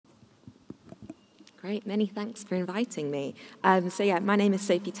Great, many thanks for inviting me. My name is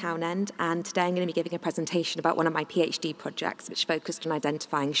Sophie Townend, and today I'm going to be giving a presentation about one of my PhD projects, which focused on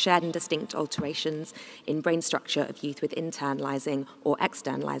identifying shared and distinct alterations in brain structure of youth with internalising or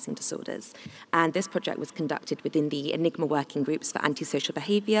externalising disorders. And this project was conducted within the ENIGMA working groups for antisocial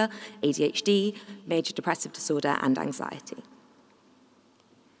behaviour, ADHD, major depressive disorder, and anxiety.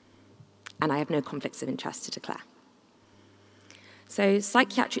 And I have no conflicts of interest to declare. So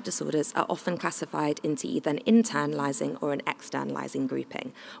psychiatric disorders are often classified into either an internalising or an externalising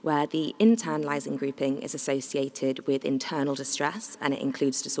grouping, where the internalising grouping is associated with internal distress, and it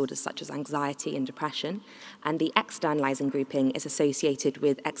includes disorders such as anxiety and depression, and the externalising grouping is associated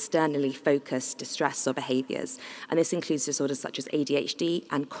with externally focused distress or behaviours, and this includes disorders such as ADHD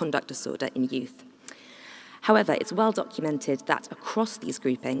and conduct disorder in youth. However, it's well documented that across these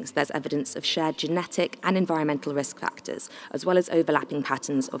groupings, there's evidence of shared genetic and environmental risk factors, as well as overlapping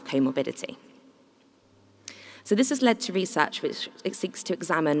patterns of comorbidity. So this has led to research which seeks to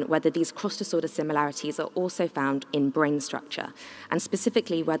examine whether these cross-disorder similarities are also found in brain structure, and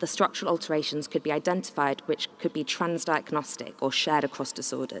specifically whether structural alterations could be identified which could be transdiagnostic or shared across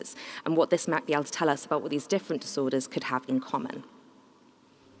disorders, and what this might be able to tell us about what these different disorders could have in common.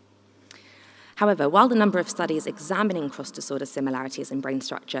 However, while the number of studies examining cross-disorder similarities in brain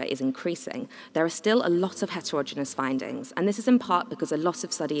structure is increasing, there are still a lot of heterogeneous findings, and this is in part because a lot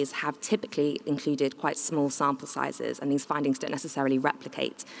of studies have typically included quite small sample sizes, and these findings don't necessarily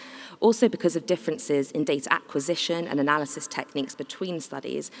replicate. Also because of differences in data acquisition and analysis techniques between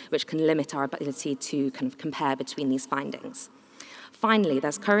studies, which can limit our ability to kind of compare between these findings. Finally,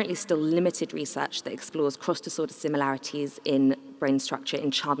 there's currently still limited research that explores cross-disorder similarities in brain structure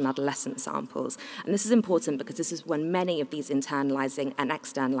in child and adolescent samples. And this is important because this is when many of these internalising and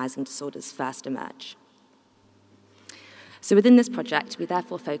externalising disorders first emerge. So within this project, we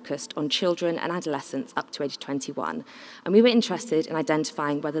therefore focused on children and adolescents up to age 21, and we were interested in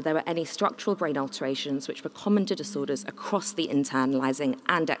identifying whether there were any structural brain alterations which were common to disorders across the internalising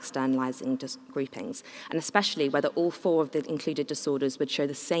and externalising groupings, and especially whether all four of the included disorders would show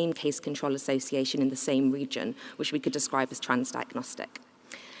the same case control association in the same region, which we could describe as transdiagnostic.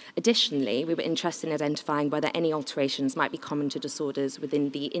 Additionally, we were interested in identifying whether any alterations might be common to disorders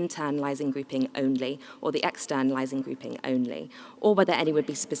within the internalising grouping only or the externalising grouping only, or whether any would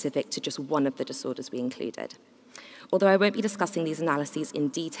be specific to just one of the disorders we included. Although I won't be discussing these analyses in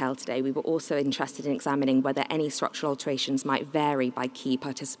detail today, we were also interested in examining whether any structural alterations might vary by key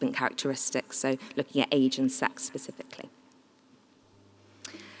participant characteristics, so looking at age and sex specifically.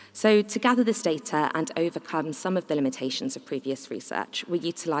 So to gather this data and overcome some of the limitations of previous research, we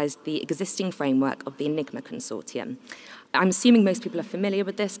utilised the existing framework of the ENIGMA consortium. I'm assuming most people are familiar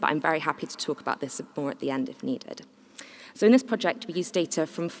with this, but I'm very happy to talk about this more at the end if needed. So in this project, we used data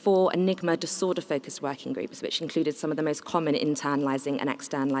from 4 ENIGMA disorder-focused working groups, which included some of the most common internalising and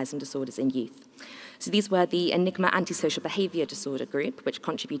externalising disorders in youth. So these were the ENIGMA Antisocial Behaviour Disorder Group, which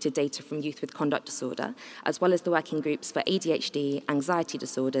contributed data from youth with conduct disorder, as well as the working groups for ADHD, anxiety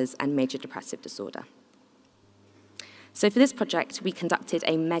disorders, and major depressive disorder. So for this project, we conducted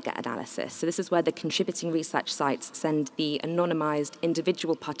a mega-analysis. So this is where the contributing research sites send the anonymized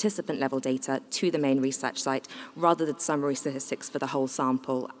individual participant level data to the main research site, rather than summary statistics for the whole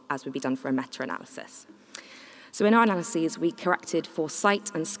sample, as would be done for a meta-analysis. So in our analyses, we corrected for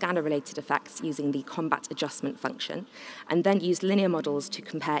site and scanner-related effects using the combat adjustment function, and then used linear models to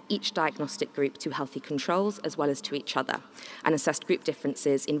compare each diagnostic group to healthy controls as well as to each other, and assessed group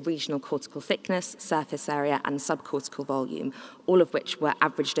differences in regional cortical thickness, surface area, and subcortical volume, all of which were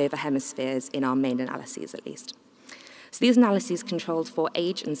averaged over hemispheres in our main analyses at least. So these analyses controlled for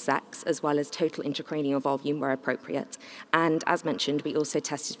age and sex, as well as total intracranial volume where appropriate. And as mentioned, we also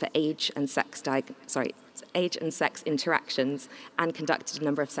tested for age and sex interactions and conducted a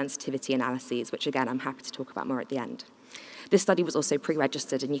number of sensitivity analyses, which again, I'm happy to talk about more at the end. This study was also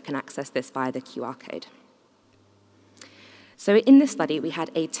pre-registered, and you can access this via the QR code. So in this study, we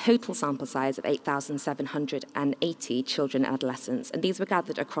had a total sample size of 8,780 children and adolescents, and these were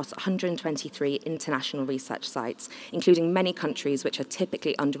gathered across 123 international research sites, including many countries which are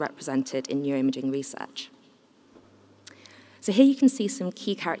typically underrepresented in neuroimaging research. So here you can see some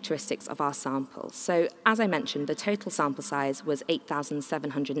key characteristics of our sample. So as I mentioned, the total sample size was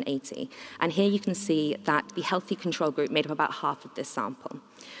 8,780, and here you can see that the healthy control group made up about half of this sample.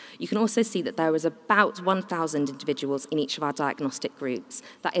 You can also see that there was about 1,000 individuals in each of our diagnostic groups,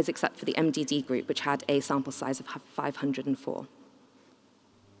 that is except for the MDD group, which had a sample size of 504.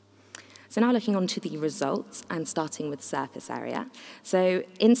 So now looking on to the results and starting with surface area. So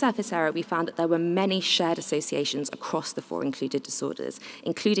in surface area, we found that there were many shared associations across the 4 included disorders,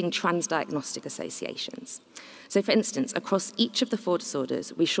 including transdiagnostic associations. So for instance, across each of the 4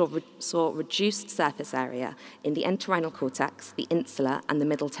 disorders, we saw reduced surface area in the entorhinal cortex, the insula, and the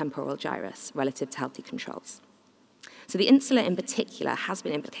middle temporal gyrus relative to healthy controls. So the insula in particular has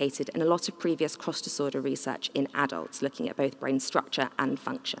been implicated in a lot of previous cross-disorder research in adults, looking at both brain structure and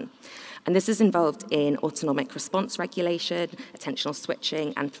function. And this is involved in autonomic response regulation, attentional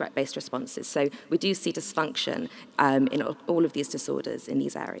switching, and threat-based responses. So we do see dysfunction in all of these disorders in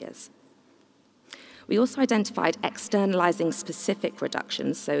these areas. We also identified externalizing specific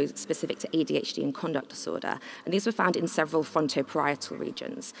reductions, so specific to ADHD and conduct disorder, and these were found in several frontoparietal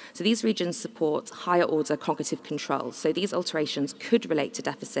regions. So these regions support higher order cognitive control. So these alterations could relate to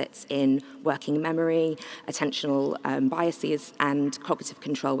deficits in working memory, attentional biases, and cognitive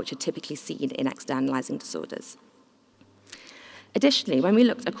control, which are typically seen in externalizing disorders. Additionally, when we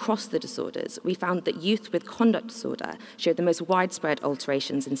looked across the disorders, we found that youth with conduct disorder showed the most widespread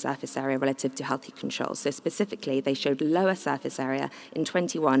alterations in surface area relative to healthy controls. So specifically, they showed lower surface area in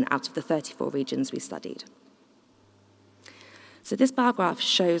 21 out of the 34 regions we studied. So this bar graph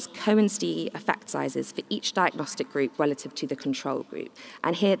shows Cohen's d effect sizes for each diagnostic group relative to the control group.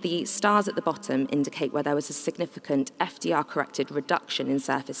 And here the stars at the bottom indicate where there was a significant FDR-corrected reduction in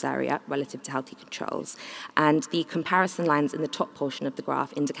surface area relative to healthy controls. And the comparison lines in the top portion of the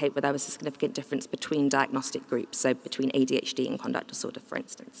graph indicate where there was a significant difference between diagnostic groups, so between ADHD and conduct disorder, for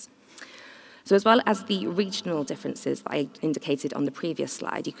instance. So as well as the regional differences that I indicated on the previous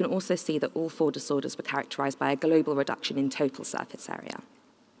slide, you can also see that all 4 disorders were characterized by a global reduction in total surface area.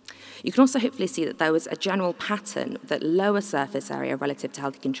 You can also hopefully see that there was a general pattern that lower surface area relative to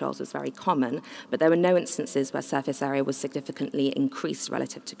healthy controls was very common, but there were no instances where surface area was significantly increased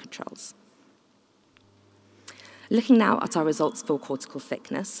relative to controls. Looking now at our results for cortical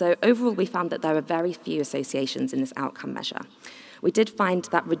thickness, so overall we found that there were very few associations in this outcome measure. We did find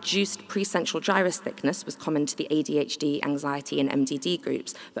that reduced precentral gyrus thickness was common to the ADHD, anxiety, and MDD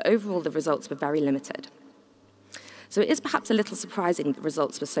groups, but overall the results were very limited. So it is perhaps a little surprising that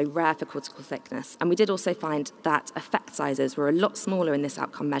results were so rare for cortical thickness, and we did also find that effect sizes were a lot smaller in this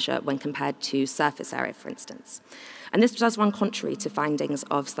outcome measure when compared to surface area, for instance. And this does run contrary to findings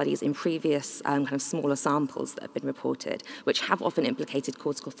of studies in previous kind of smaller samples that have been reported, which have often implicated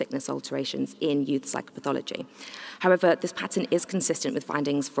cortical thickness alterations in youth psychopathology. However, this pattern is consistent with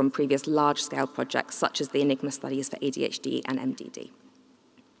findings from previous large-scale projects, such as the ENIGMA studies for ADHD and MDD.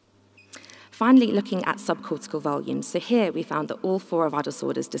 Finally, looking at subcortical volume. So here we found that all 4 of our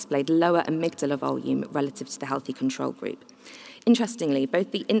disorders displayed lower amygdala volume relative to the healthy control group. Interestingly,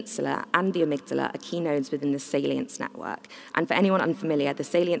 both the insula and the amygdala are key nodes within the salience network. And for anyone unfamiliar, the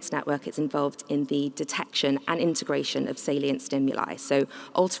salience network is involved in the detection and integration of salient stimuli. So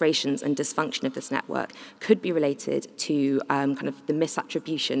alterations and dysfunction of this network could be related to kind of the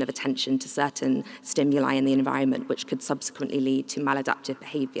misattribution of attention to certain stimuli in the environment, which could subsequently lead to maladaptive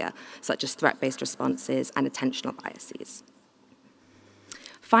behavior, such as threat-based responses and attentional biases.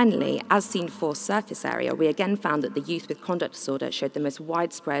 Finally, as seen for surface area, we again found that the youth with conduct disorder showed the most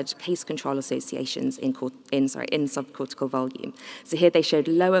widespread case control associations in subcortical volume. So here they showed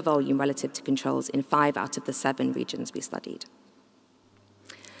lower volume relative to controls in 5 out of the 7 regions we studied.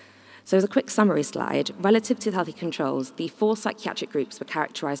 So as a quick summary slide, relative to healthy controls, the 4 psychiatric groups were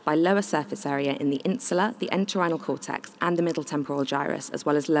characterized by lower surface area in the insula, the entorhinal cortex, and the middle temporal gyrus, as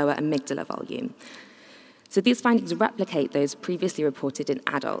well as lower amygdala volume. So these findings replicate those previously reported in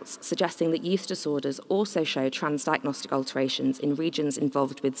adults, suggesting that youth disorders also show transdiagnostic alterations in regions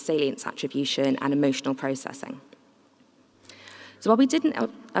involved with salience attribution and emotional processing. So while we didn't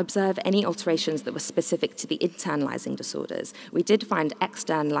observe any alterations that were specific to the internalizing disorders, we did find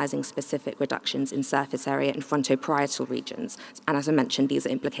externalizing specific reductions in surface area and frontoparietal regions. And as I mentioned, these are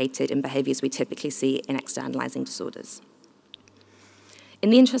implicated in behaviors we typically see in externalizing disorders. In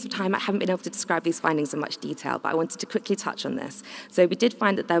the interest of time, I haven't been able to describe these findings in much detail, but I wanted to quickly touch on this. So we did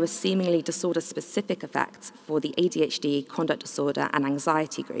find that there were seemingly disorder-specific effects for the ADHD, conduct disorder, and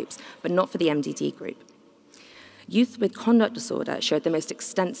anxiety groups, but not for the MDD group. Youth with conduct disorder showed the most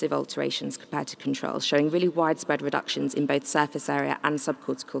extensive alterations compared to controls, showing really widespread reductions in both surface area and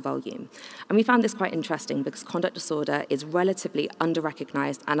subcortical volume. And we found this quite interesting because conduct disorder is relatively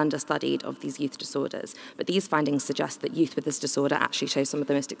under-recognized and understudied of these youth disorders. But these findings suggest that youth with this disorder actually show some of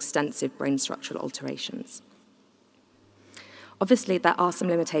the most extensive brain structural alterations. Obviously, there are some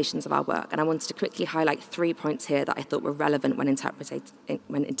limitations of our work, and I wanted to quickly highlight 3 points here that I thought were relevant when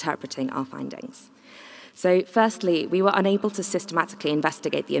interpreting our findings. So firstly, we were unable to systematically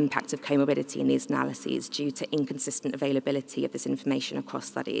investigate the impact of comorbidity in these analyses due to inconsistent availability of this information across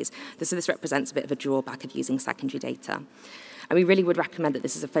studies. So this represents a bit of a drawback of using secondary data. And we really would recommend that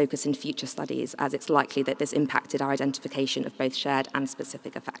this is a focus in future studies, as it's likely that this impacted our identification of both shared and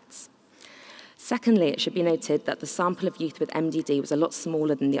specific effects. Secondly, it should be noted that the sample of youth with MDD was a lot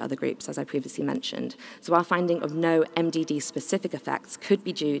smaller than the other groups, as I previously mentioned. So our finding of no MDD-specific effects could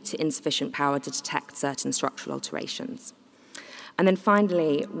be due to insufficient power to detect certain structural alterations. And then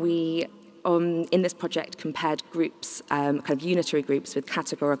finally, we, in this project, compared groups, kind of unitary groups with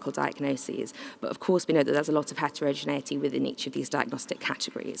categorical diagnoses. But of course, we know that there's a lot of heterogeneity within each of these diagnostic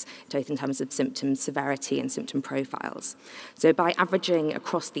categories, both in terms of symptom severity and symptom profiles. So by averaging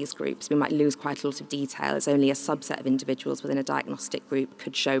across these groups, we might lose quite a lot of detail, as only a subset of individuals within a diagnostic group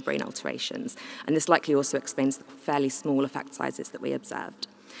could show brain alterations. And this likely also explains the fairly small effect sizes that we observed.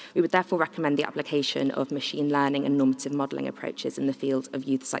 We would therefore recommend the application of machine learning and normative modelling approaches in the field of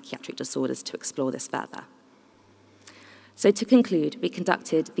youth psychiatric disorders to explore this further. So to conclude, we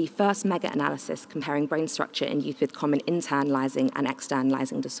conducted the first mega-analysis comparing brain structure in youth with common internalising and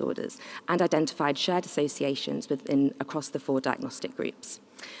externalising disorders and identified shared associations across the 4 diagnostic groups.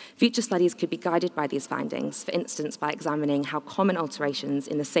 Future studies could be guided by these findings, for instance, by examining how common alterations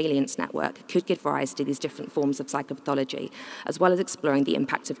in the salience network could give rise to these different forms of psychopathology, as well as exploring the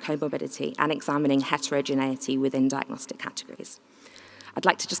impact of comorbidity and examining heterogeneity within diagnostic categories. I'd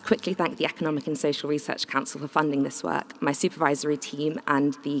like to just quickly thank the Economic and Social Research Council for funding this work, my supervisory team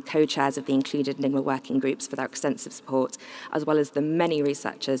and the co-chairs of the included ENIGMA working groups for their extensive support, as well as the many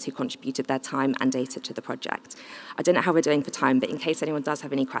researchers who contributed their time and data to the project. I don't know how we're doing for time, but in case anyone does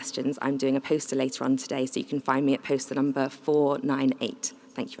have any questions, I'm doing a poster later on today, so you can find me at poster number 498.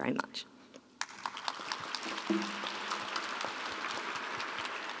 Thank you very much.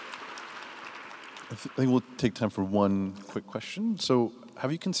 I think we'll take time for one quick question. So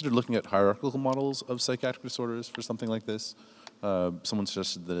have you considered looking at hierarchical models of psychiatric disorders for something like this? Someone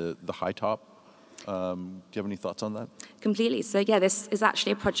suggested the high top. Do you have any thoughts on that? Completely. So yeah, this is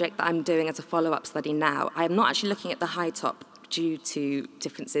actually a project that I'm doing as a follow-up study now. I am not actually looking at the high top due to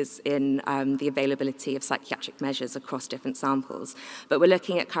differences in the availability of psychiatric measures across different samples. But we're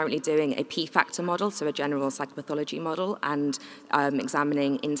looking at currently doing a P-factor model, so a general psychopathology model, and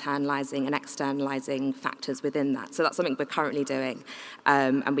examining internalising and externalising factors within that. So that's something we're currently doing.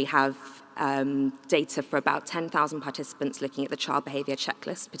 And we have data for about 10,000 participants looking at the child behaviour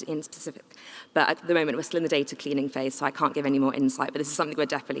checklist in specific. But at the moment, we're still in the data cleaning phase, so I can't give any more insight. But this is something we're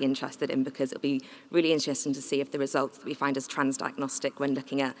definitely interested in because it'll be really interesting to see if the results that we find as transdiagnostic when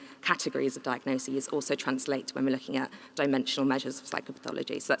looking at categories of diagnoses also translate when we're looking at dimensional measures of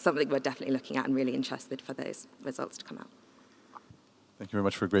psychopathology. So that's something we're definitely looking at and really interested for those results to come out. Thank you very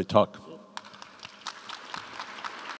much for a great talk.